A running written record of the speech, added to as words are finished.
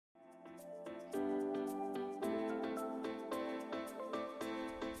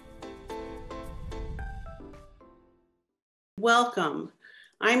Welcome.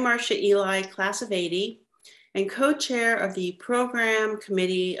 I'm Marcia Eli, class of 80, and co-chair of the program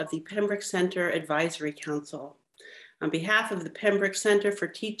committee of the Pembroke Center Advisory Council. On behalf of the Pembroke Center for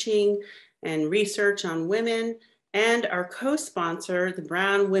Teaching and Research on Women and our co-sponsor, the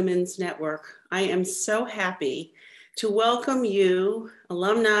Brown Women's Network, I am so happy to welcome you,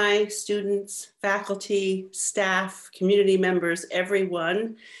 alumni, students, faculty, staff, community members,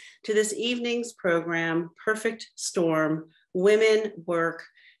 everyone, to this evening's program, Perfect Storm, Women, Work,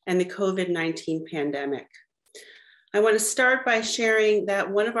 and the COVID-19 pandemic. I want to start by sharing that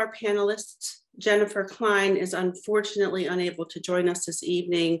one of our panelists, Jennifer Klein, is unfortunately unable to join us this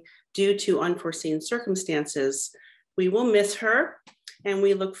evening due to unforeseen circumstances. We will miss her, and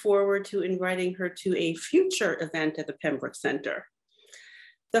we look forward to inviting her to a future event at the Pembroke Center.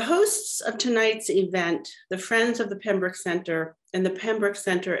 The hosts of tonight's event, the Friends of the Pembroke Center and the Pembroke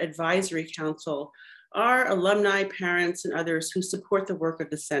Center Advisory Council, are alumni, parents, and others who support the work of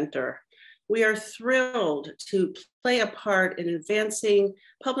the center. We are thrilled to play a part in advancing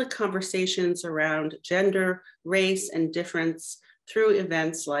public conversations around gender, race, and difference through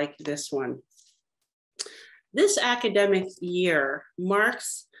events like this one. This academic year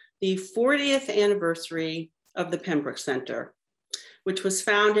marks the 40th anniversary of the Pembroke Center, which was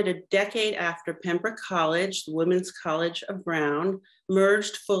founded a decade after Pembroke College, the Women's College of Brown,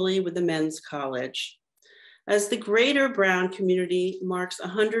 merged fully with the Men's College. As the greater Brown community marks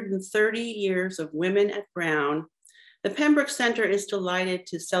 130 years of women at Brown, the Pembroke Center is delighted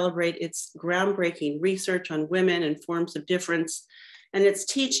to celebrate its groundbreaking research on women and forms of difference and its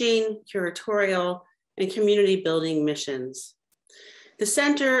teaching, curatorial, and community building missions. The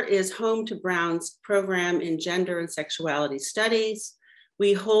center is home to Brown's program in gender and sexuality studies.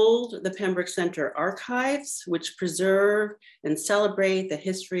 We hold the Pembroke Center archives, which preserve and celebrate the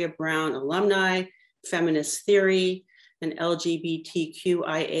history of Brown alumni, feminist theory, and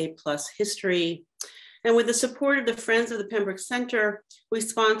LGBTQIA+ history. And with the support of the Friends of the Pembroke Center, we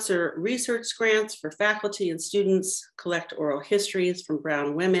sponsor research grants for faculty and students, collect oral histories from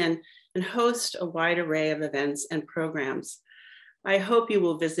Brown women, and host a wide array of events and programs. I hope you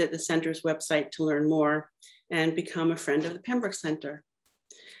will visit the center's website to learn more and become a friend of the Pembroke Center.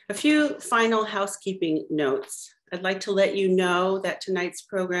 A few final housekeeping notes. I'd like to let you know that tonight's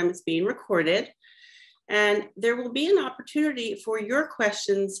program is being recorded, and there will be an opportunity for your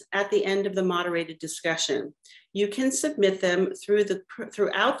questions at the end of the moderated discussion. You can submit them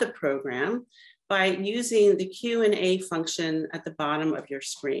throughout the program by using the Q&A function at the bottom of your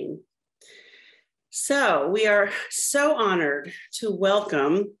screen. So we are so honored to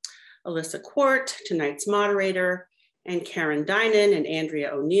welcome Alissa Quart, tonight's moderator, and Karen Dynan and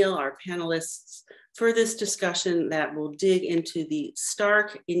Andrea O'Neill, our panelists, for this discussion that will dig into the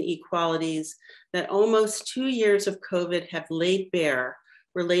stark inequalities that almost 2 years of COVID have laid bare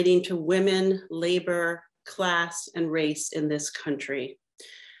relating to women, labor, class, and race in this country.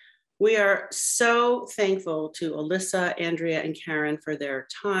 We are so thankful to Alissa, Andrea, and Karen for their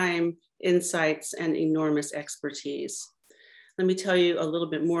time, insights, and enormous expertise. Let me tell you a little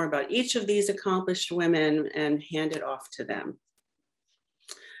bit more about each of these accomplished women and hand it off to them.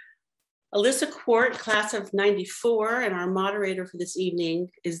 Alissa Quart, class of '94, and our moderator for this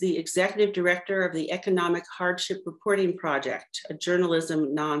evening, is the executive director of the Economic Hardship Reporting Project, a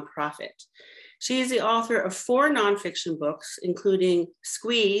journalism nonprofit. She is the author of 4 nonfiction books, including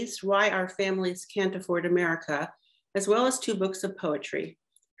Squeezed: Why Our Families Can't Afford America, as well as 2 books of poetry.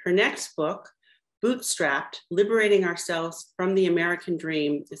 Her next book, Bootstrapped: Liberating Ourselves from the American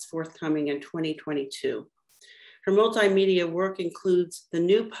Dream, is forthcoming in 2022. Her multimedia work includes the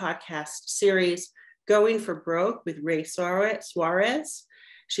new podcast series, Going for Broke with Ray Suarez.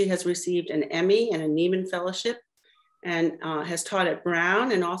 She has received an Emmy and a Neiman Fellowship and has taught at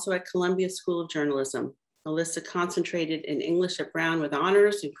Brown and also at Columbia School of Journalism. Alissa concentrated in English at Brown with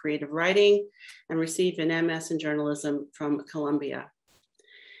honors in creative writing and received an MS in journalism from Columbia.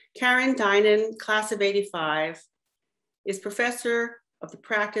 Karen Dynan, class of '85, is professor of the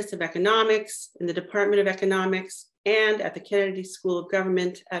practice of economics in the Department of Economics and at the Kennedy School of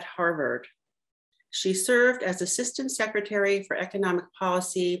Government at Harvard. She served as Assistant Secretary for Economic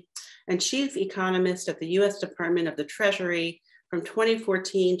Policy and Chief Economist at the US Department of the Treasury from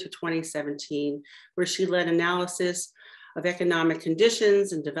 2014 to 2017, where she led analysis of economic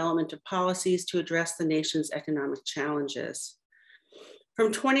conditions and development of policies to address the nation's economic challenges.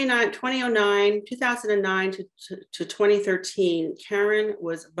 From 2009 to 2013, Karen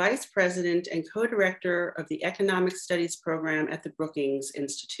was Vice President and Co-Director of the Economic Studies Program at the Brookings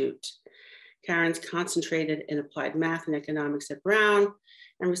Institute. Karen's concentrated in applied math and economics at Brown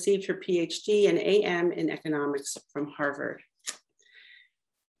and received her PhD and AM in economics from Harvard.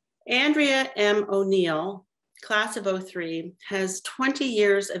 Andrea M. O'Neill, class of '03, has 20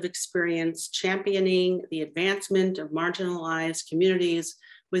 years of experience championing the advancement of marginalized communities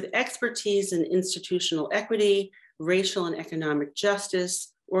with expertise in institutional equity, racial and economic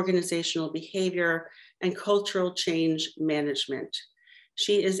justice, organizational behavior, and cultural change management.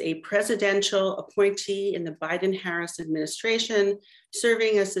 She is a presidential appointee in the Biden-Harris administration,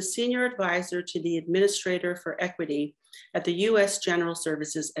 serving as the senior advisor to the Administrator for Equity at the U.S. General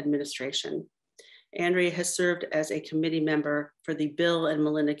Services Administration. Andrea has served as a committee member for the Bill and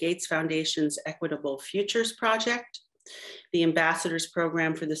Melinda Gates Foundation's Equitable Futures Project, the Ambassadors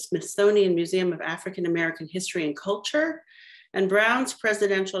Program for the Smithsonian Museum of African American History and Culture, and Brown's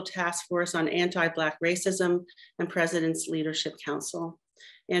Presidential Task Force on Anti-Black Racism and President's Leadership Council.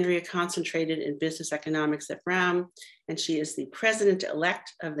 Andrea concentrated in business economics at Brown, and she is the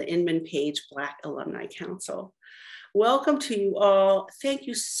president-elect of the Inman Page Black Alumni Council. Welcome to you all. Thank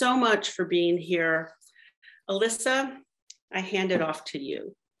you so much for being here. Alissa, I hand it off to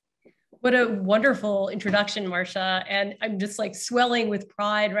you. What a wonderful introduction, Marcia. And I'm just like swelling with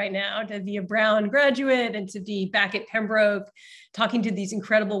pride right now to be a Brown graduate and to be back at Pembroke, talking to these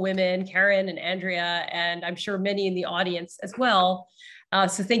incredible women, Karen and Andrea, and I'm sure many in the audience as well.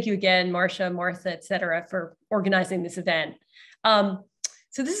 So thank you again, Marcia, Martha, et cetera, for organizing this event.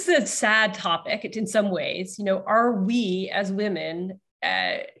 So this is a sad topic in some ways. You know, are we as women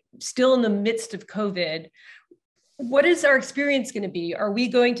still in the midst of COVID? What is our experience going to be? Are we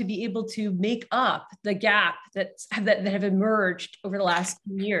going to be able to make up the gap that have emerged over the last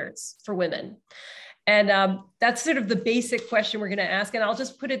few years for women? And that's sort of the basic question we're going to ask. And I'll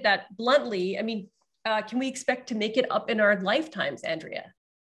just put it that bluntly. I mean, can we expect to make it up in our lifetimes, Andrea?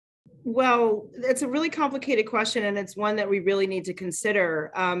 Well, it's a really complicated question, and it's one that we really need to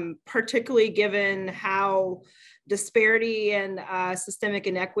consider, particularly given how disparity and systemic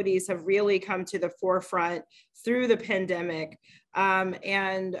inequities have really come to the forefront through the pandemic,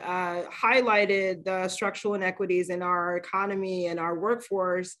 and highlighted the structural inequities in our economy and our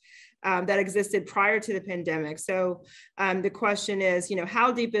workforce that existed prior to the pandemic. So the question is, you know,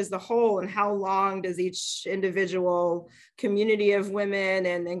 how deep is the hole, and how long does each individual community of women,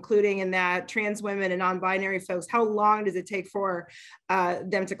 and including in that trans women and non-binary folks, how long does it take for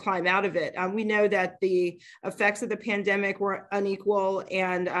them to climb out of it? We know that the effects of the pandemic were unequal,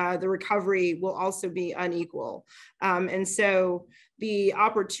 and the recovery will also be unequal. And so the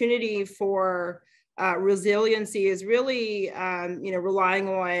opportunity for resiliency is really, relying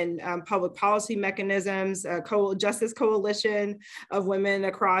on public policy mechanisms, justice coalition of women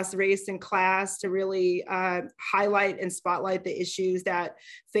across race and class to really highlight and spotlight the issues that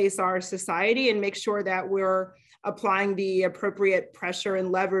face our society, and make sure that we're applying the appropriate pressure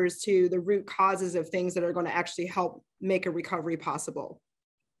and levers to the root causes of things that are going to actually help make a recovery possible.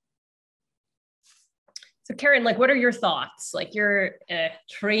 So Karen, like, what are your thoughts? Like, you're a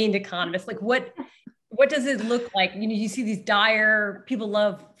trained economist. Like, what does it look like? You know, you see these dire, people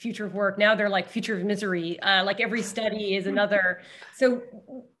love future of work. Now they're like future of misery. Like every study is another. So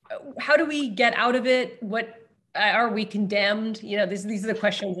how do we get out of it? What are we condemned? You know, these are the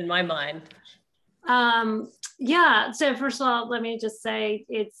questions in my mind. Yeah, so first of all, let me just say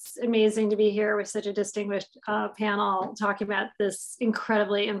it's amazing to be here with such a distinguished panel talking about this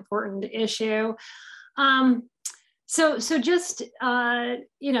incredibly important issue. So just,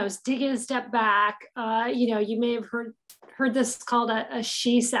 taking a step back, you may have heard this called a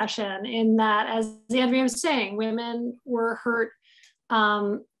she session, in that, as Andrea was saying, women were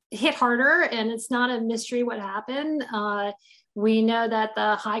hit harder, and it's not a mystery what happened. We know that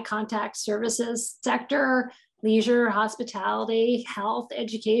the high contact services sector, leisure, hospitality, health,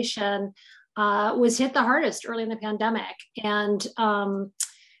 education, was hit the hardest early in the pandemic. And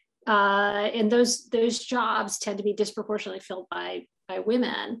those jobs tend to be disproportionately filled by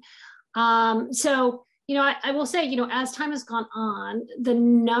women. So, I will say, as time has gone on, the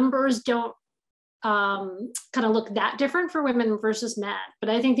numbers don't kind of look that different for women versus men. But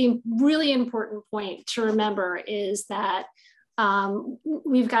I think the really important point to remember is that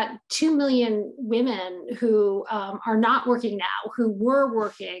we've got 2 million women who are not working now, who were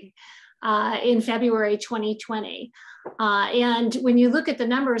working in February 2020. And when you look at the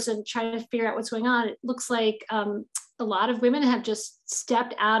numbers and try to figure out what's going on, it looks like a lot of women have just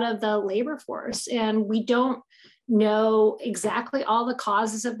stepped out of the labor force, and we don't know exactly all the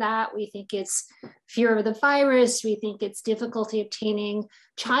causes of that. We think it's fear of the virus. We think it's difficulty obtaining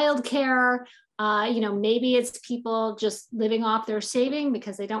childcare. Maybe it's people just living off their saving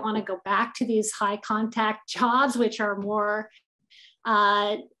because they don't want to go back to these high contact jobs, which are more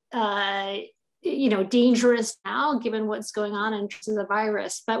dangerous now given what's going on in terms of the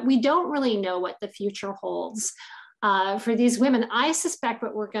virus, but we don't really know what the future holds for these women. I suspect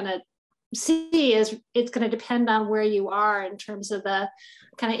what we're going to see is it's going to depend on where you are in terms of the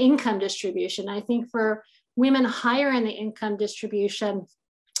kind of income distribution. I think for women higher in the income distribution,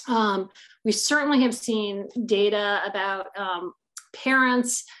 we certainly have seen data about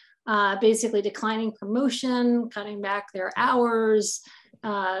parents basically declining promotion, cutting back their hours,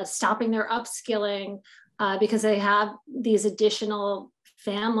 stopping their upskilling because they have these additional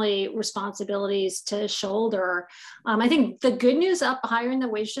family responsibilities to shoulder. I think the good news up higher in the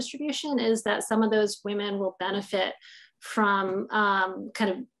wage distribution is that some of those women will benefit from kind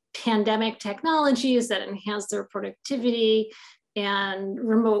of pandemic technologies that enhance their productivity and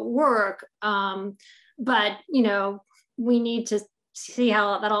remote work. But, we need to see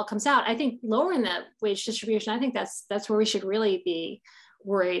how that all comes out. I think lowering that wage distribution, I think that's where we should really be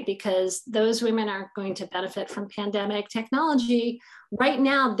worried, because those women are going to benefit from pandemic technology. Right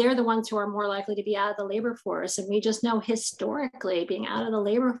now, they're the ones who are more likely to be out of the labor force. And we just know historically being out of the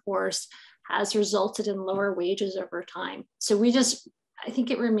labor force has resulted in lower wages over time. So I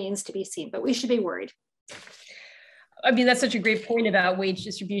think it remains to be seen, but we should be worried. I mean, that's such a great point about wage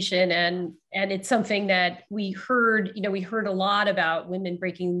distribution. And it's something that we heard a lot about women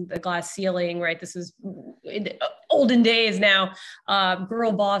breaking the glass ceiling, right? This was in the olden days now,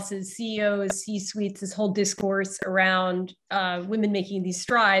 girl bosses, CEOs, C-suites, this whole discourse around women making these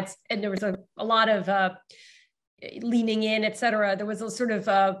strides. And there was a lot of leaning in, et cetera. There was a sort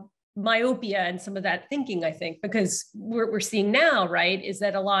of myopia and some of that thinking, I think, because we're seeing now, right, is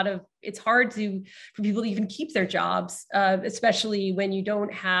that it's hard for people to even keep their jobs, especially when you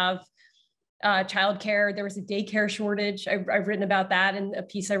don't have childcare. There was a daycare shortage. I've written about that in a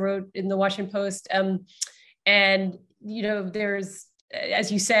piece I wrote in the Washington Post. And, there's, as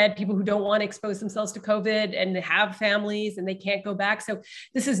you said, people who don't want to expose themselves to COVID and they have families and they can't go back. So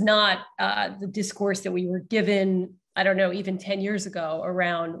this is not the discourse that we were given, I don't know, even 10 years ago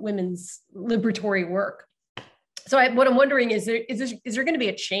around women's liberatory work. So what I'm wondering is there going to be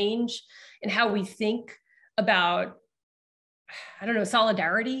a change in how we think about, I don't know,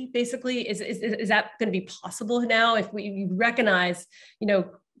 solidarity, basically? Is that going to be possible now if we recognize,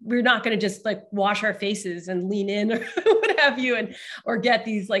 we're not going to just like wash our faces and lean in or what have you, or get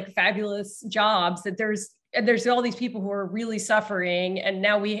these like fabulous jobs, that there's all these people who are really suffering, and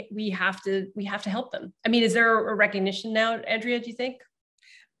now we have to help them. I mean, is there a recognition now, Andrea, do you think?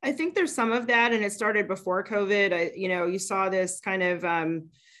 I think there's some of that, and it started before COVID. You saw this kind of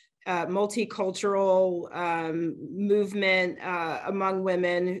multicultural movement among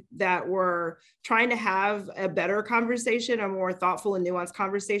women that were trying to have a better conversation, a more thoughtful and nuanced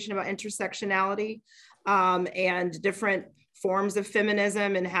conversation about intersectionality and different forms of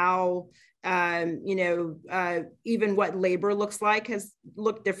feminism, and how even what labor looks like has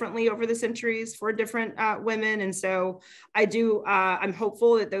looked differently over the centuries for different women. And so I'm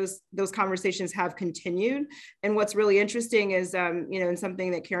hopeful that those conversations have continued. And what's really interesting is, and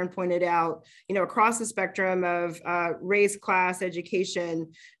something that Karen pointed out, across the spectrum of race, class,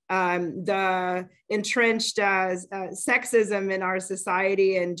 education, the entrenched sexism in our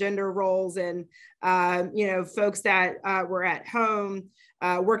society and gender roles, and folks that were at home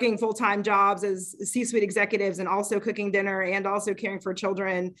working full-time jobs as C-suite executives, and also cooking dinner and also caring for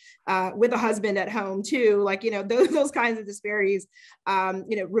children with a husband at home too. Like, those kinds of disparities,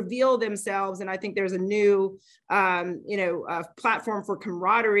 reveal themselves. And I think there's a new, platform for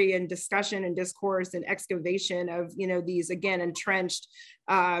camaraderie and discussion and discourse and excavation of, these, again, entrenched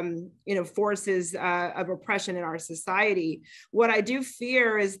forces of oppression in our society. What I do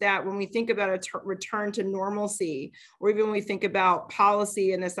fear is that when we think about a return to normalcy, or even when we think about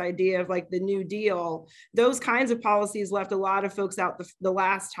policy and this idea of like the New Deal, those kinds of policies left a lot of folks out the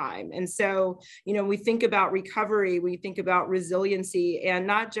last time. And so, we think about recovery, we think about resiliency, and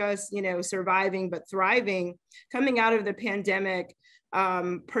not just, surviving, but thriving, coming out of the pandemic,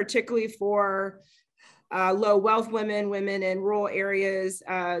 particularly for low wealth women in rural areas,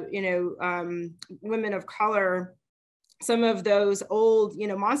 women of color. Some of those old,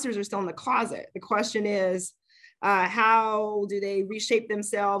 monsters are still in the closet. The question is, how do they reshape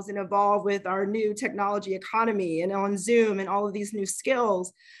themselves and evolve with our new technology economy and on Zoom and all of these new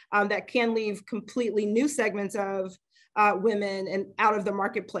skills that can leave completely new segments of women and out of the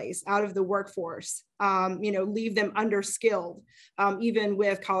marketplace, out of the workforce, leave them underskilled, even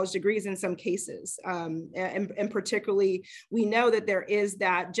with college degrees in some cases. And particularly, we know that there is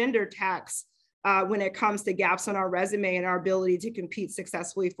that gender tax when it comes to gaps on our resume and our ability to compete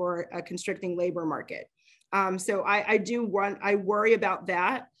successfully for a constricting labor market. So I worry about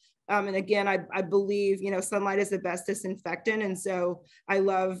that. And again, I believe, sunlight is the best disinfectant. And so I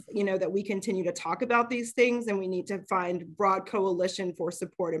love, that we continue to talk about these things, and we need to find broad coalition for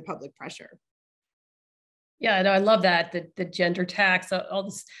support and public pressure. Yeah, no, I love that, the gender tax, all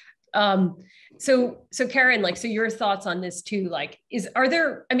this. So Karen, so your thoughts on this too, I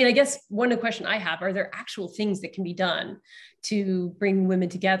guess one question I have, are there actual things that can be done to bring women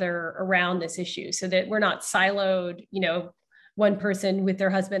together around this issue so that we're not siloed, one person with their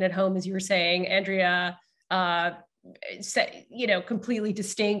husband at home, as you were saying, Andrea, completely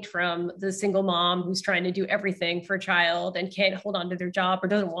distinct from the single mom who's trying to do everything for a child and can't hold on to their job or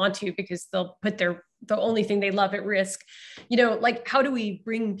doesn't want to because they'll put the only thing they love at risk. How do we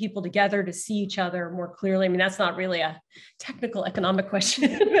bring people together to see each other more clearly? I mean, that's not really a technical economic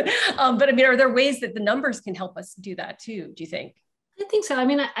question, but I mean, are there ways that the numbers can help us do that too, do you think? I think so. I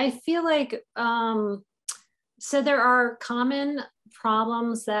mean, I feel like, so there are common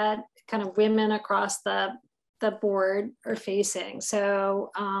problems that kind of women across the board are facing. So,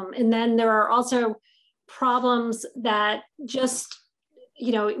 and then there are also problems that just,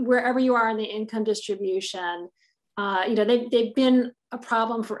 wherever you are in the income distribution, they've been a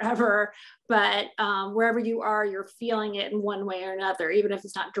problem forever, but wherever you are, you're feeling it in one way or another, even if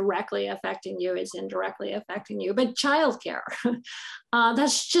it's not directly affecting you, it's indirectly affecting you. But childcare,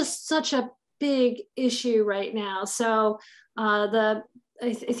 that's just such a big issue right now. So I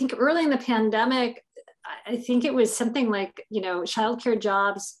think early in the pandemic, I think it was something like, childcare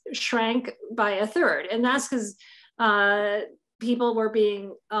jobs shrank by a third. And that's because people were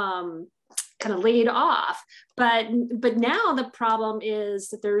being kind of laid off. But now the problem is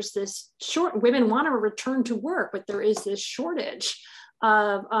that there's this women want to return to work, but there is this shortage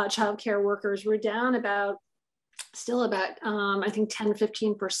of childcare workers. We're down still about, I think 10,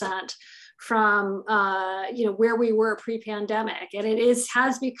 15% from where we were pre-pandemic, and it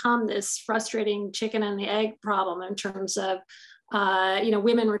has become this frustrating chicken and the egg problem in terms of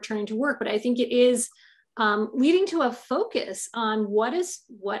women returning to work. But I think it is leading to a focus on what is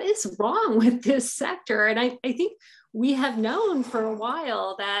wrong with this sector. And I think we have known for a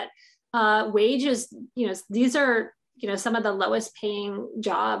while that wages, these are some of the lowest paying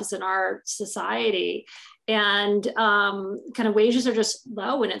jobs in our society. And kind of wages are just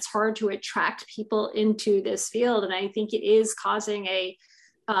low, and it's hard to attract people into this field. And I think it is causing a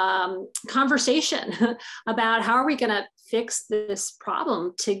conversation about how are we going to fix this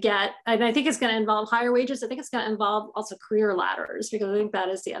problem and I think it's going to involve higher wages. I think it's going to involve also career ladders, because I think that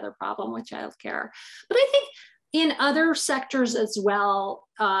is the other problem with childcare. But I think in other sectors as well,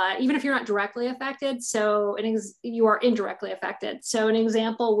 even if you're not directly affected, you are indirectly affected. So an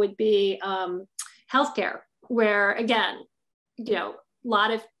example would be healthcare, where again, a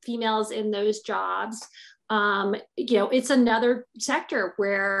lot of females in those jobs, it's another sector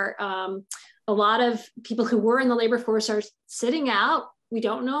where a lot of people who were in the labor force are sitting out. We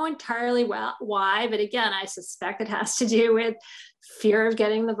don't know entirely why, but again, I suspect it has to do with fear of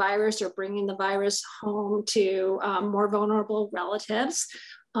getting the virus or bringing the virus home to more vulnerable relatives.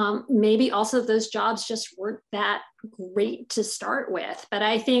 Maybe also those jobs just weren't that great to start with. But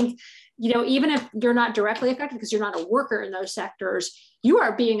I think, even if you're not directly affected because you're not a worker in those sectors, you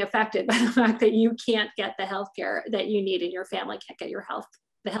are being affected by the fact that you can't get the healthcare that you need and your family can't get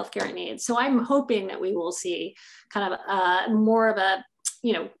the healthcare it needs. So I'm hoping that we will see kind of more of a,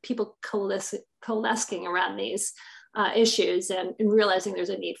 people coalescing around these issues and realizing there's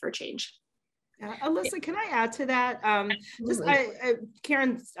a need for change. Alissa, can I add to that?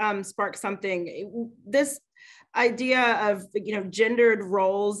 Karen sparked something. This idea of gendered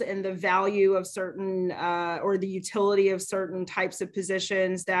roles and the value of certain or the utility of certain types of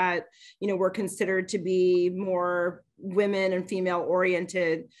positions that were considered to be more women and female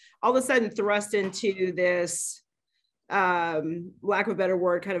oriented, all of a sudden thrust into this lack of a better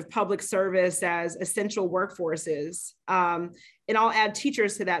word, kind of public service as essential workforces. And I'll add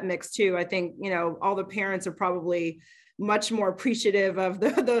teachers to that mix too. I think, all the parents are probably much more appreciative of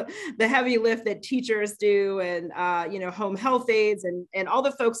the heavy lift that teachers do, and, home health aides and all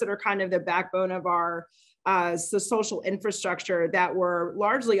the folks that are kind of the backbone of our social infrastructure that were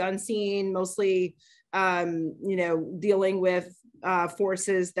largely unseen, mostly, dealing with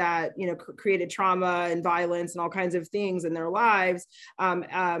forces that created trauma and violence and all kinds of things in their lives,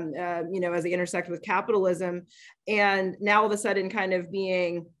 as they intersect with capitalism, and now all of a sudden kind of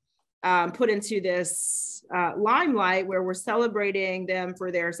being put into this limelight where we're celebrating them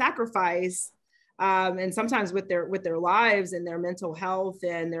for their sacrifice, and sometimes with their lives and their mental health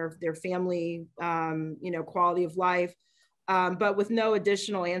and their family, quality of life, but with no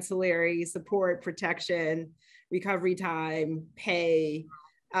additional ancillary support, protection, recovery time, pay,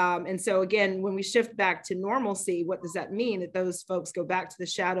 And so again, when we shift back to normalcy, what does that mean? That those folks go back to the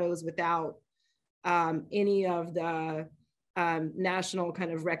shadows without any of the national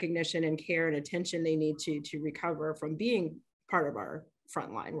kind of recognition and care and attention they need to recover from being part of our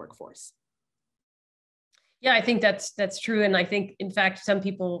frontline workforce. Yeah, I think that's true. And I think, in fact, some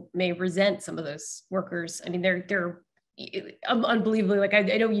people may resent some of those workers. I mean, they're unbelievably, like, I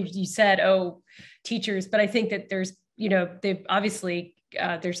know you said, oh, teachers, but I think that there's, they've obviously,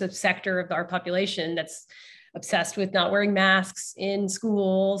 there's a sector of our population that's obsessed with not wearing masks in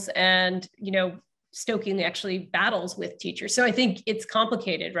schools and, stoking actually battles with teachers. So I think it's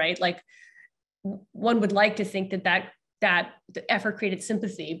complicated, right? Like, one would like to think that the effort created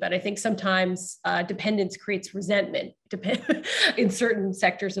sympathy, but I think sometimes dependence creates resentment in certain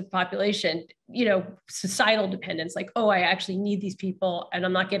sectors of population, societal dependence, like, oh, I actually need these people and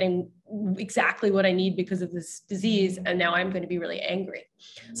I'm not getting exactly what I need because of this disease. And now I'm going to be really angry.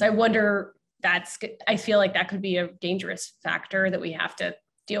 So I wonder, I feel like that could be a dangerous factor that we have to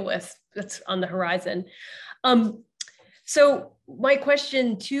deal with that's on the horizon. So my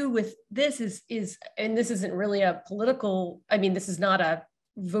question too with this is, and this isn't really a political, I mean, this is not a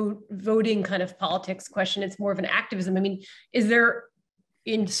voting kind of politics question. It's more of an activism. I mean, is there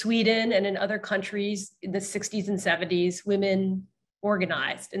in Sweden and in other countries in the 60s and 70s, women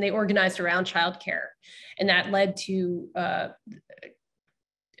organized, and they organized around childcare, and that led to a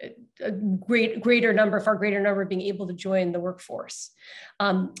far greater number being able to join the workforce.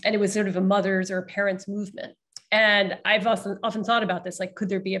 And it was sort of a mothers or parents movement. And I've often thought about this, like, could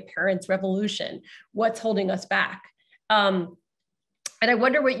there be a parents' revolution? What's holding us back? And I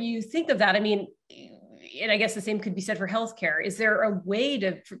wonder what you think of that. I mean, and I guess the same could be said for healthcare. Is there a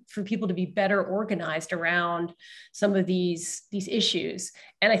way for people to be better organized around some of these issues?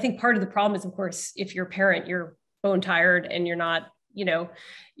 And I think part of the problem is, of course, if you're a parent, you're bone tired and you're not,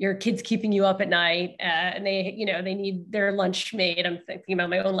 your kid's keeping you up at night and they need their lunch made. I'm thinking about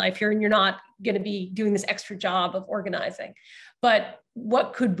my own life here, and you're not going to be doing this extra job of organizing. But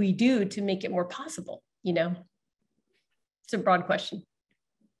what could we do to make it more possible? It's a broad question.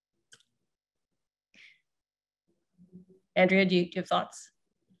 Andrea, do you have thoughts?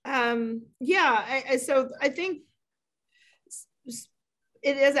 Yeah, so I think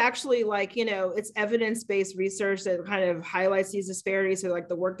it is actually, like, it's evidence-based research that kind of highlights these disparities. So, like,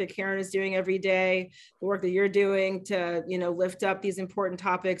 the work that Karen is doing every day, the work that you're doing to, lift up these important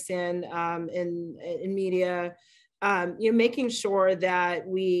topics in media, making sure that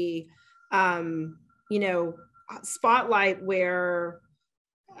we, spotlight where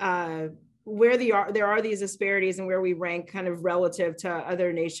there are these disparities and where we rank kind of relative to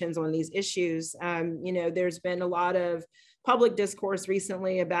other nations on these issues. There's been a lot of public discourse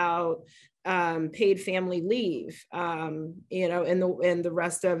recently about paid family leave, in the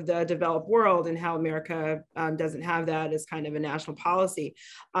rest of the developed world, and how America doesn't have that as kind of a national policy.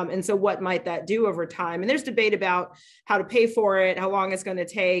 And so what might that do over time? And there's debate about how to pay for it, how long it's going to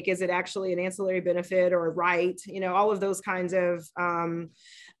take, is it actually an ancillary benefit or a right? All of those kinds of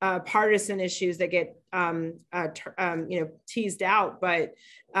partisan issues that get teased out. But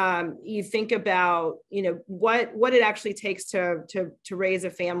you think about what it actually takes to raise a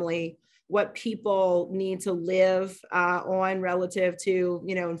family, what people need to live on relative to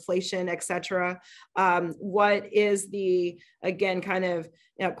inflation, et cetera. What is the, again, kind of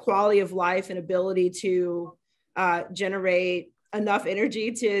quality of life and ability to generate enough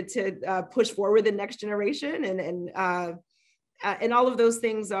energy to push forward the next generation, and all of those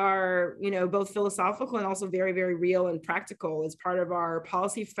things are, both philosophical and also very, very real and practical as part of our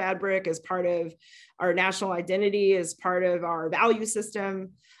policy fabric, as part of our national identity, as part of our value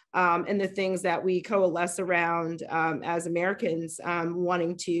system, and the things that we coalesce around as Americans,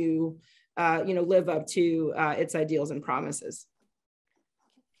 wanting to, live up to its ideals and promises.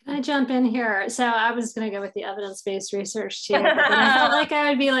 Can I jump in here? So I was going to go with the evidence-based research too, but then I felt like I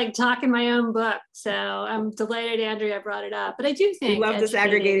would be like talking my own book. So I'm delated, Andrea brought it up, but I do think— We love this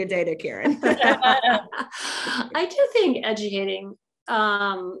aggregated data, Karen. I do think educating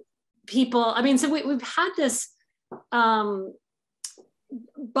people, I mean, so we've had this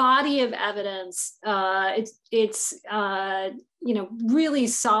body of evidence. It's really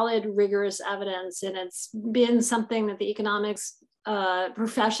solid, rigorous evidence, and it's been something that the economics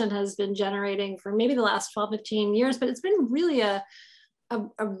profession has been generating for maybe the last 12, 15 years, but it's been really a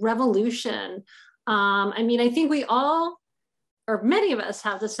revolution. I mean, I think we all, or many of us,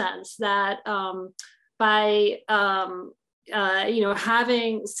 have the sense that by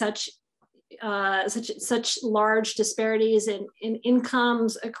having such such large disparities in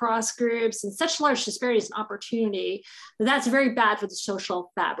incomes across groups and such large disparities in opportunity, that's very bad for the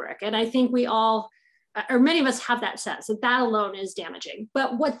social fabric. And I think we all, or many of us, have that sense that that alone is damaging.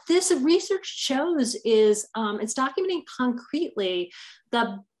 But what this research shows is it's documenting concretely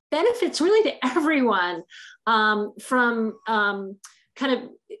the benefits really to everyone from kind of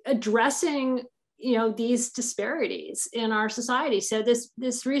addressing these disparities in our society. So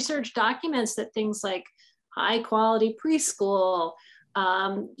this research documents that things like high quality preschool,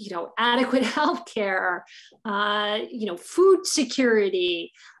 adequate healthcare, food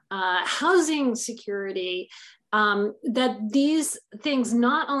security, housing security, that these things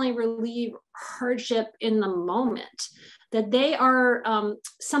not only relieve hardship in the moment, that they are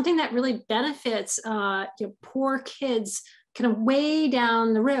something that really benefits poor kids kind of way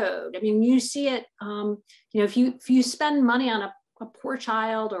down the road. I mean, you see it, if you spend money on a poor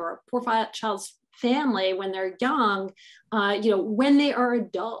child or a poor child's family when they're young, when they are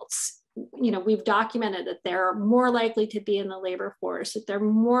adults, we've documented that they're more likely to be in the labor force, that they're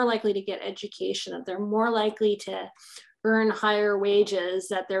more likely to get education, that they're more likely to earn higher wages,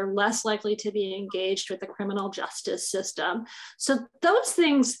 that they're less likely to be engaged with the criminal justice system. So those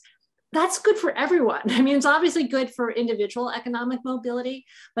things, that's good for everyone. I mean, it's obviously good for individual economic mobility,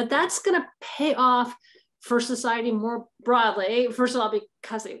 but that's going to pay off for society more broadly. First of all,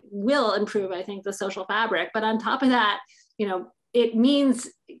 because it will improve, I think, the social fabric. But on top of that, it means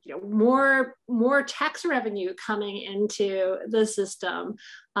more tax revenue coming into the system.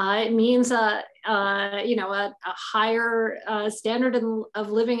 It means a higher standard of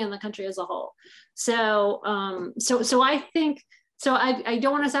living in the country as a whole. So I think. So I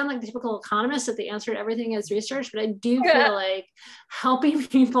don't want to sound like the typical economist that the answer to everything is research, but I do feel like helping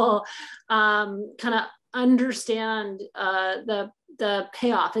people kind of understand the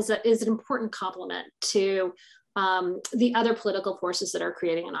payoff is an important complement to the other political forces that are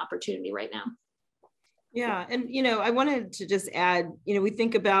creating an opportunity right now. Yeah, and I wanted to just add, we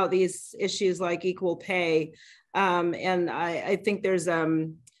think about these issues like equal pay, and I think there's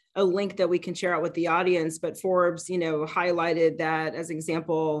a link that we can share out with the audience, but Forbes, highlighted that as an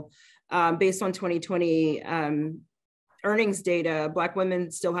example, based on 2020 earnings data, Black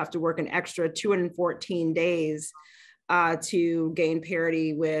women still have to work an extra 214 days to gain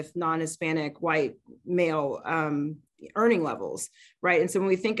parity with non-Hispanic white male earning levels, right? And so when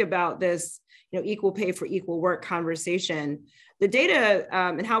we think about this, equal pay for equal work conversation, the data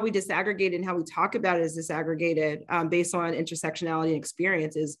and how we disaggregate and how we talk about it is disaggregated based on intersectionality and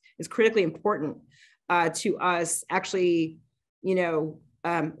experience is critically important to us actually,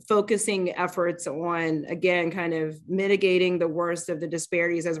 focusing efforts on, again, kind of mitigating the worst of the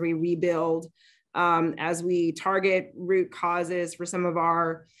disparities as we rebuild, as we target root causes for some of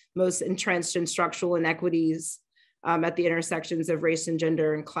our most entrenched and structural inequities at the intersections of race and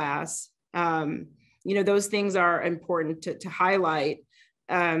gender and class. Those things are important to highlight.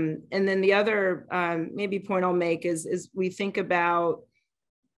 And then the other maybe point I'll make is we think about,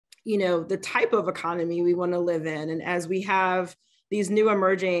 the type of economy we want to live in. And as we have these new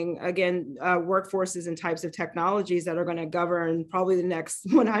emerging, again, workforces and types of technologies that are going to govern probably the next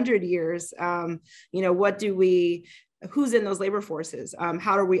 100 years, who's in those labor forces?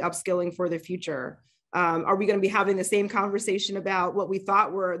 How are we upskilling for the future? Are we going to be having the same conversation about what we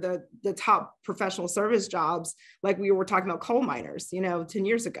thought were the top professional service jobs, like we were talking about coal miners, 10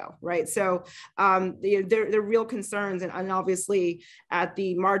 years ago, right? So there are real concerns, and obviously at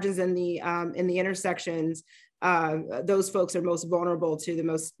the margins and in the intersections, those folks are most vulnerable to the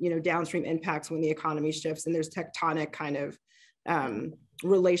most downstream impacts when the economy shifts, and there's tectonic kind of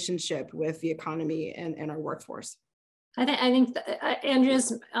relationship with the economy and our workforce. I think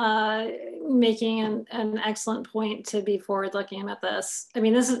Andrea's making an excellent point to be forward looking at this. I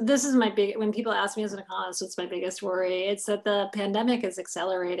mean, this is my big, when people ask me as an economist, what's my biggest worry? It's that the pandemic is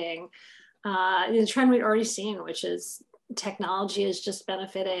accelerating the trend we'd already seen, which is technology is just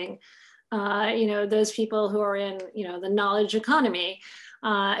benefiting, those people who are in, the knowledge economy,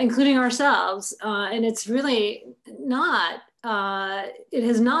 including ourselves. And it's really not, it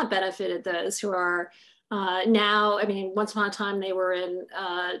has not benefited those who are now, I mean, once upon a time they were in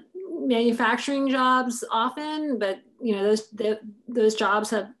manufacturing jobs often, but those jobs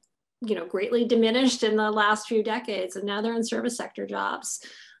have greatly diminished in the last few decades, and now they're in service sector jobs.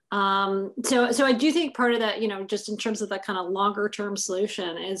 So I do think part of that, just in terms of that kind of longer term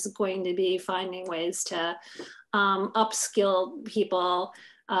solution, is going to be finding ways to upskill people,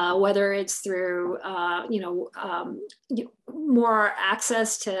 whether it's through more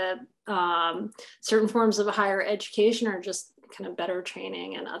access to certain forms of higher education, or just kind of better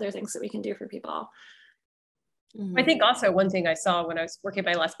training and other things that we can do for people. I think also one thing I saw when I was working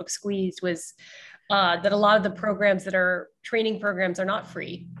my last book, Squeezed, was that a lot of the programs that are training programs are not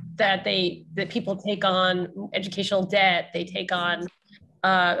free, that people take on educational debt, they take on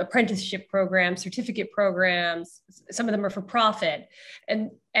apprenticeship programs, certificate programs, some of them are for profit.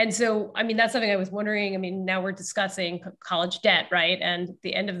 And so, I mean, that's something I was wondering. I mean, now we're discussing college debt, right? And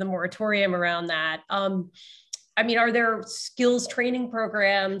the end of the moratorium around that. I mean, are there skills training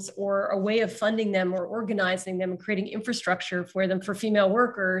programs or a way of funding them or organizing them and creating infrastructure for them for female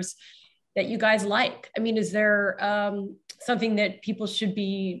workers that you guys like? I mean, is there something that people should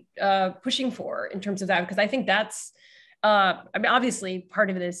be pushing for in terms of that? Because I think that's, I mean, obviously part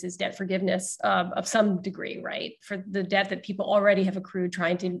of this is debt forgiveness of some degree, right? For the debt that people already have accrued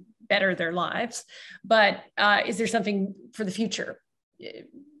trying to better their lives. But is there something for the future?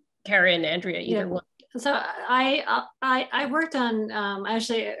 Karen, Andrea, either one. So I worked on,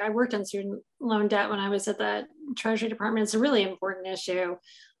 I worked on student loan debt when I was at the Treasury Department. It's a really important issue.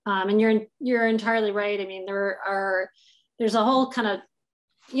 And you're entirely right. I mean, there's a whole kind of,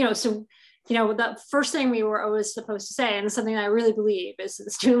 the first thing we were always supposed to say, and something I really believe, is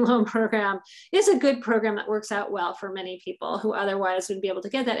the student loan program is a good program that works out well for many people who otherwise wouldn't be able to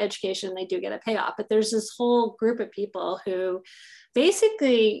get that education. They do get a payoff, but there's this whole group of people who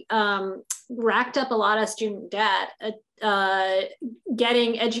basically racked up a lot of student debt,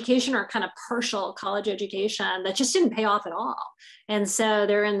 getting education or kind of partial college education that just didn't pay off at all. And so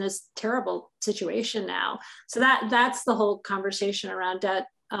they're in this terrible situation now. So that's the whole conversation around debt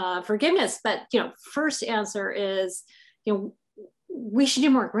forgiveness. But, first answer is, we should do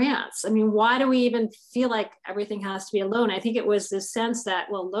more grants. I mean, why do we even feel like everything has to be a loan? I think it was this sense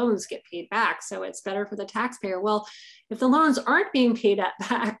that, well, loans get paid back, so it's better for the taxpayer. Well, if the loans aren't being paid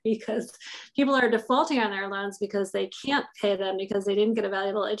back because people are defaulting on their loans because they can't pay them because they didn't get a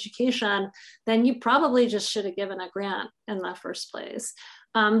valuable education, then you probably just should have given a grant in the first place.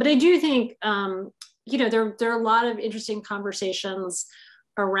 But I do think, there are a lot of interesting conversations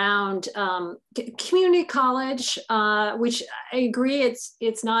around community college, which I agree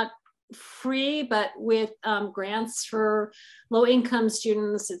it's not free, but with grants for low-income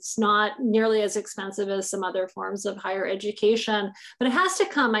students, it's not nearly as expensive as some other forms of higher education. But it has to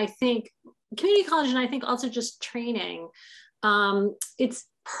come, I think, community college, and I think also just training. It's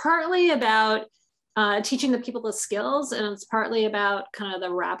partly about teaching the people the skills, and it's partly about kind of the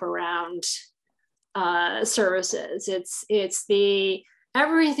wraparound services. It's the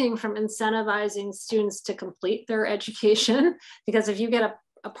everything from incentivizing students to complete their education, because if you get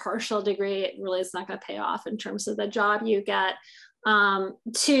a partial degree, it really is not going to pay off in terms of the job you get,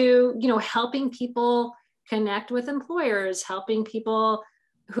 to, helping people connect with employers, helping people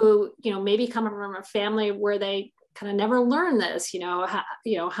who, maybe come from a family where they kind of never learn this,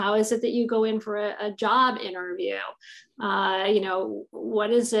 how is it that you go in for a job interview?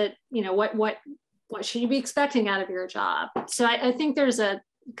 What is it, what should you be expecting out of your job? So I think there's a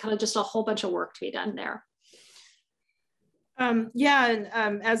kind of just a whole bunch of work to be done there.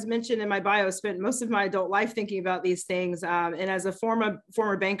 As mentioned in my bio, I spent most of my adult life thinking about these things. And as a former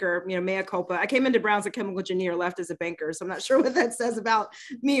banker, mea culpa, I came into Brown as a chemical engineer, left as a banker. So I'm not sure what that says about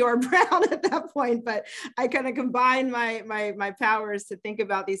me or Brown at that point, but I kind of combined my powers to think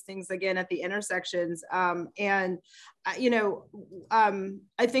about these things again at the intersections. I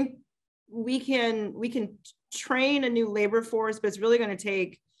think we can train a new labor force, but it's really going to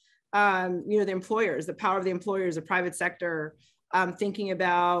take the employers, the power of the employers, the private sector, thinking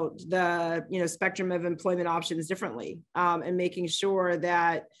about the spectrum of employment options differently, and making sure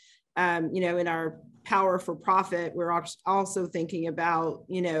that in our power for profit, we're also thinking about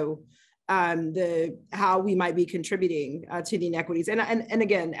how we might be contributing to the inequities. And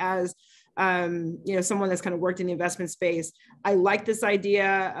again, as someone that's kind of worked in the investment space, I like this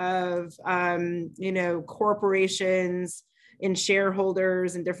idea of corporations and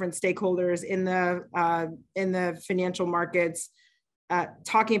shareholders and different stakeholders in the financial markets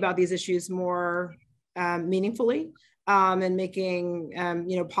talking about these issues more meaningfully, and making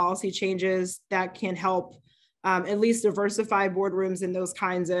policy changes that can help at least diversify boardrooms and those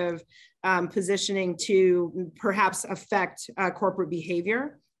kinds of positioning to perhaps affect corporate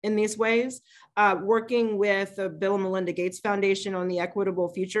behavior in these ways. Working with the Bill and Melinda Gates Foundation on the Equitable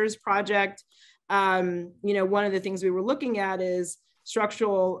Futures Project, one of the things we were looking at is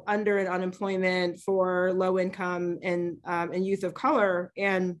structural under and unemployment for low income and youth of color,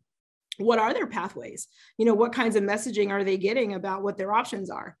 and what are their pathways? What kinds of messaging are they getting about what their options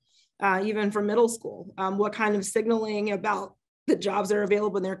are, even from middle school? What kind of signaling about the jobs that are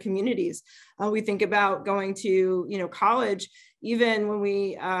available in their communities. We think about going to, college, even when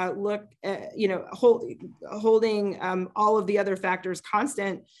we look at, holding all of the other factors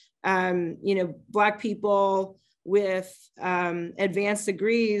constant, Black people with advanced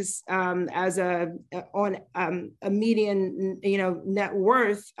degrees on a median, net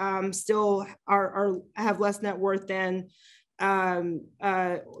worth still have less net worth than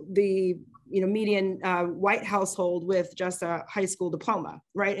the median white household with just a high school diploma,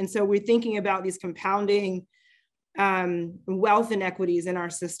 right? And so we're thinking about these compounding wealth inequities in our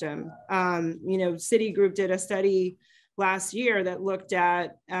system. Citigroup did a study last year that looked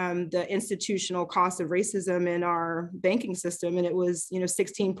at the institutional cost of racism in our banking system, and it was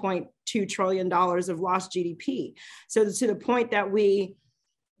 $16.2 trillion of lost GDP. So to the point that we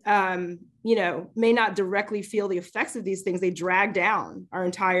may not directly feel the effects of these things, they drag down our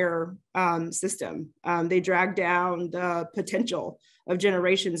entire system. They drag down the potential of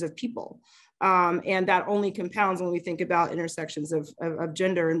generations of people. And that only compounds when we think about intersections of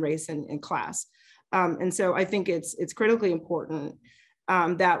gender and race and class. And so I think it's critically important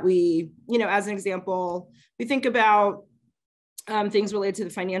that we, as an example, we think about things related to the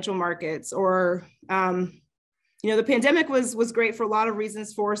financial markets, or the pandemic was great for a lot of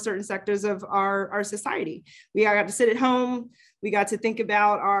reasons for certain sectors of our society. We got to sit at home. We got to think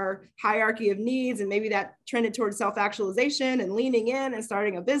about our hierarchy of needs, and maybe that trended towards self-actualization and leaning in and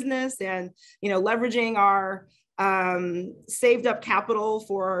starting a business and, leveraging our saved up capital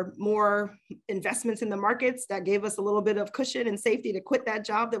for more investments in the markets that gave us a little bit of cushion and safety to quit that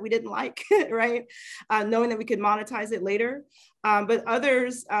job that we didn't like, right? Knowing that we could monetize it later. But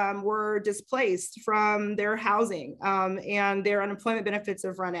others were displaced from their housing, and their unemployment benefits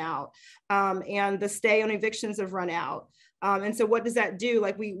have run out, and the stay on evictions have run out. And so what does that do?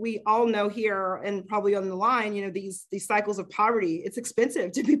 Like we all know here, and probably on the line, these cycles of poverty. It's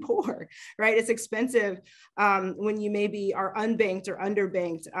expensive to be poor, right? It's expensive when you maybe are unbanked or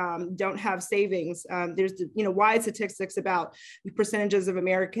underbanked, don't have savings. There's wide statistics about the percentages of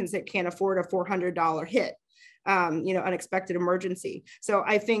Americans that can't afford a $400 hit. Unexpected emergency. So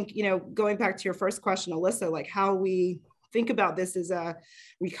I think, going back to your first question, Alissa, like how we think about this as a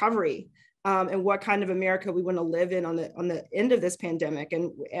recovery, and what kind of America we want to live in on the end of this pandemic.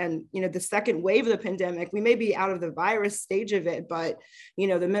 And the second wave of the pandemic, we may be out of the virus stage of it, but,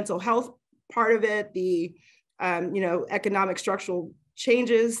 the mental health part of it, the, economic structural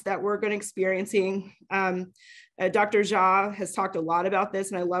changes that we're going to experiencing. Dr. Jha has talked a lot about this,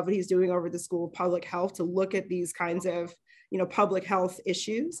 and I love what he's doing over the School of Public Health to look at these kinds of, public health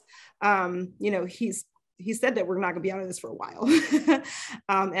issues. He said that we're not going to be out of this for a while.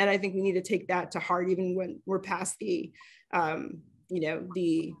 And I think we need to take that to heart, even when we're past the,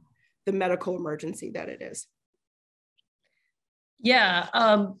 the medical emergency that it is. Yeah.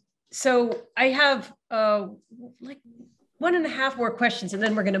 So I have like 1.5 more questions, and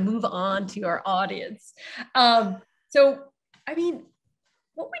then we're going to move on to our audience. So, I mean,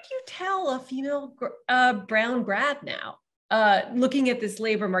 what would you tell a female brown grad now? Looking at this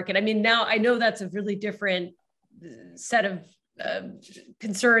labor market, I mean, now I know that's a really different set of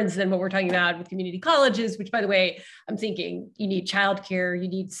concerns than what we're talking about with community colleges, which, by the way, I'm thinking you need childcare, you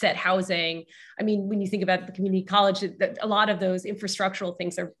need set housing. I mean, when you think about the community college, a lot of those infrastructural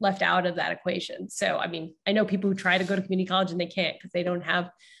things are left out of that equation. So, I mean, I know people who try to go to community college and they can't because they don't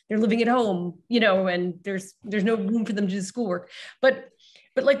have, they're living at home, and there's no room for them to do schoolwork. But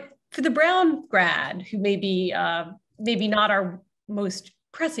like for the brown grad who maybe not our most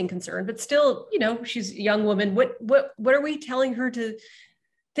pressing concern, but still, she's a young woman. What are we telling her to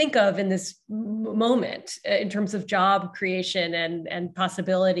think of in this moment in terms of job creation and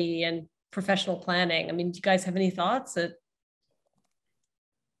possibility and professional planning? I mean, do you guys have any thoughts?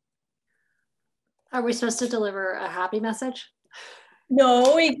 Are we supposed to deliver a happy message?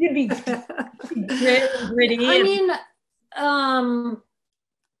 No, it could be gritty. I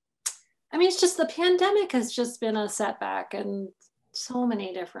mean, it's just the pandemic has just been a setback in so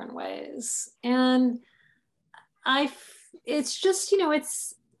many different ways. And it's just,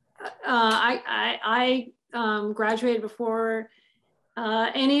 I graduated before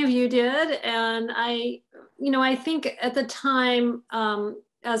any of you did. And I think at the time,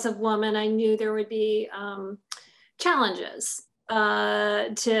 as a woman, I knew there would be challenges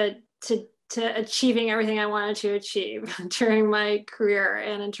to achieving everything I wanted to achieve during my career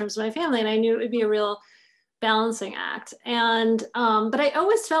and in terms of my family. And I knew it would be a real balancing act. And, but I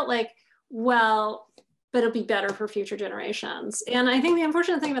always felt like, well, but it'll be better for future generations. And I think the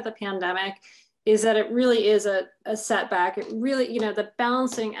unfortunate thing about the pandemic is that it really is a setback. It really, the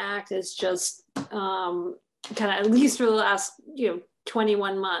balancing act is just kind of, at least for the last,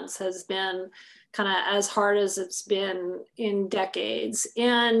 21 months, has been kind of as hard as it's been in decades.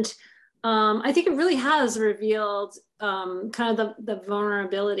 And I think it really has revealed kind of the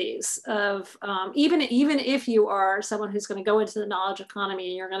vulnerabilities of even if you are someone who's going to go into the knowledge economy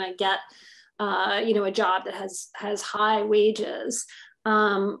and you're going to get a job that has high wages.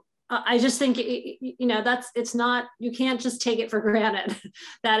 I just think it's not, you can't just take it for granted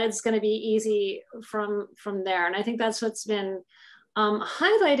that it's going to be easy from there. And I think that's what's been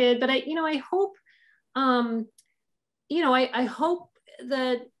highlighted. But I hope I hope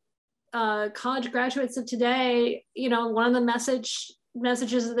that college graduates of today, one of the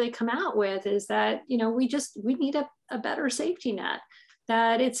messages that they come out with is that, we need a better safety net,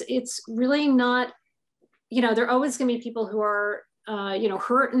 that it's really not, there are always going to be people who are,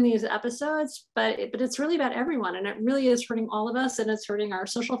 hurt in these episodes, but it's really about everyone. And it really is hurting all of us. And it's hurting our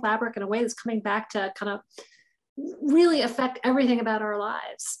social fabric in a way that's coming back to kind of really affect everything about our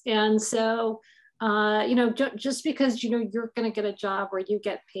lives. And so, just because, you're going to get a job where you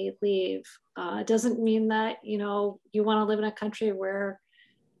get paid leave, doesn't mean that, you want to live in a country where,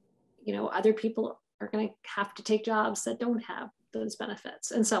 other people are going to have to take jobs that don't have those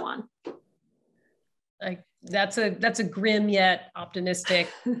benefits, and so on. That's a grim yet optimistic,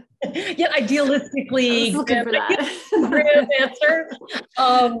 yet idealistically I was looking for that. grim answer.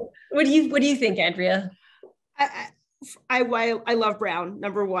 What do you think, Andrea? I love Brown,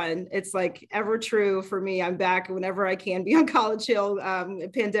 number one. It's like ever true for me. I'm back whenever I can be on College Hill,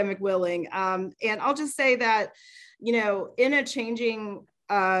 pandemic willing. And I'll just say that, in a changing,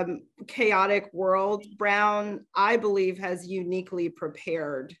 chaotic world, Brown, I believe, has uniquely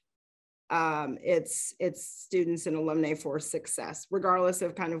prepared its students and alumni for success, regardless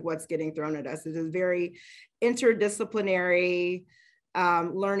of kind of what's getting thrown at us. It is a very interdisciplinary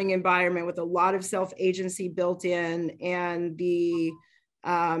learning environment with a lot of self-agency built in, and the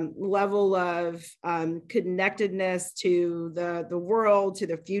level of connectedness to the world, to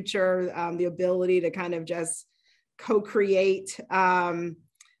the future, the ability to kind of just co-create a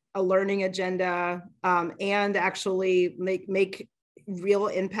learning agenda and actually make real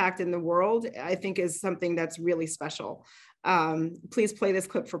impact in the world, I think is something that's really special. Please play this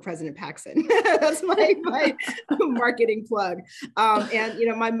clip for President Paxson. That's my marketing plug.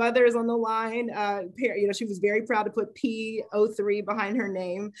 And my mother is on the line. She was very proud to put P03 behind her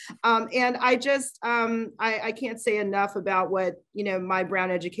name. And I just I can't say enough about what my Brown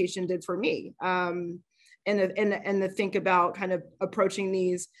education did for me. And the think about kind of approaching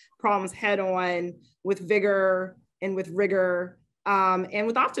these problems head on with vigor and with rigor. And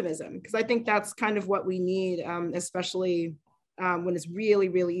with optimism, because I think that's kind of what we need, especially when it's really,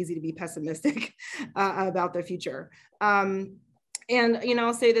 really easy to be pessimistic about the future. And,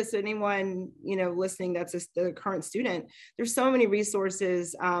 I'll say this to anyone, listening that's the current student, there's so many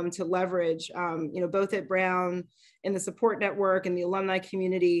resources to leverage, both at Brown in the support network and the alumni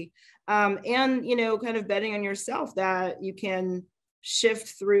community, and, kind of betting on yourself that you can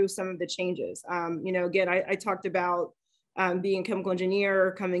shift through some of the changes. Again, I talked about being a chemical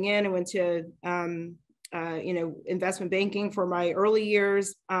engineer coming in. I went to, investment banking for my early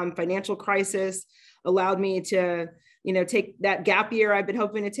years. Financial crisis allowed me to, take that gap year I've been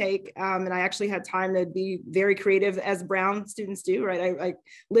hoping to take. And I actually had time to be very creative, as Brown students do, right? I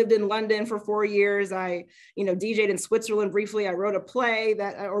lived in London for 4 years. I, DJ'd in Switzerland briefly. I wrote a play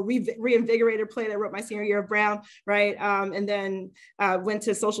reinvigorated play that I wrote my senior year of Brown, right? And then went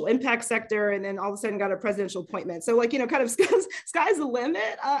to social impact sector, and then all of a sudden got a presidential appointment. So kind of sky's the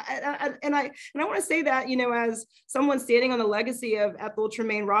limit. And I want to say that, as someone standing on the legacy of Ethel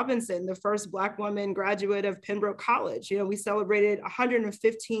Tremaine Robinson, the first Black woman graduate of Pembroke College. We celebrated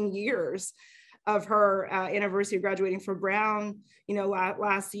 115 years of her anniversary of graduating from Brown,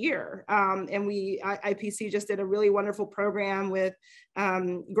 last year. And IPC just did a really wonderful program with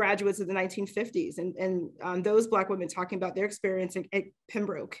graduates of the 1950s and those Black women talking about their experience at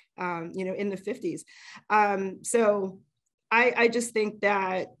Pembroke, in the 50s. So I just think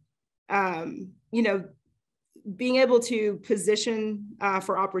that, being able to position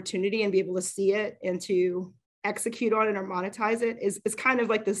for opportunity and be able to see it and to execute on it or monetize it is kind of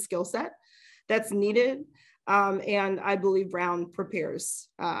like the skill set that's needed. And I believe Brown prepares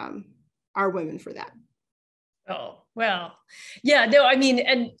our women for that. Oh, well, yeah, no, I mean,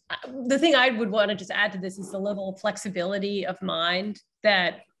 and the thing I would want to just add to this is the level of flexibility of mind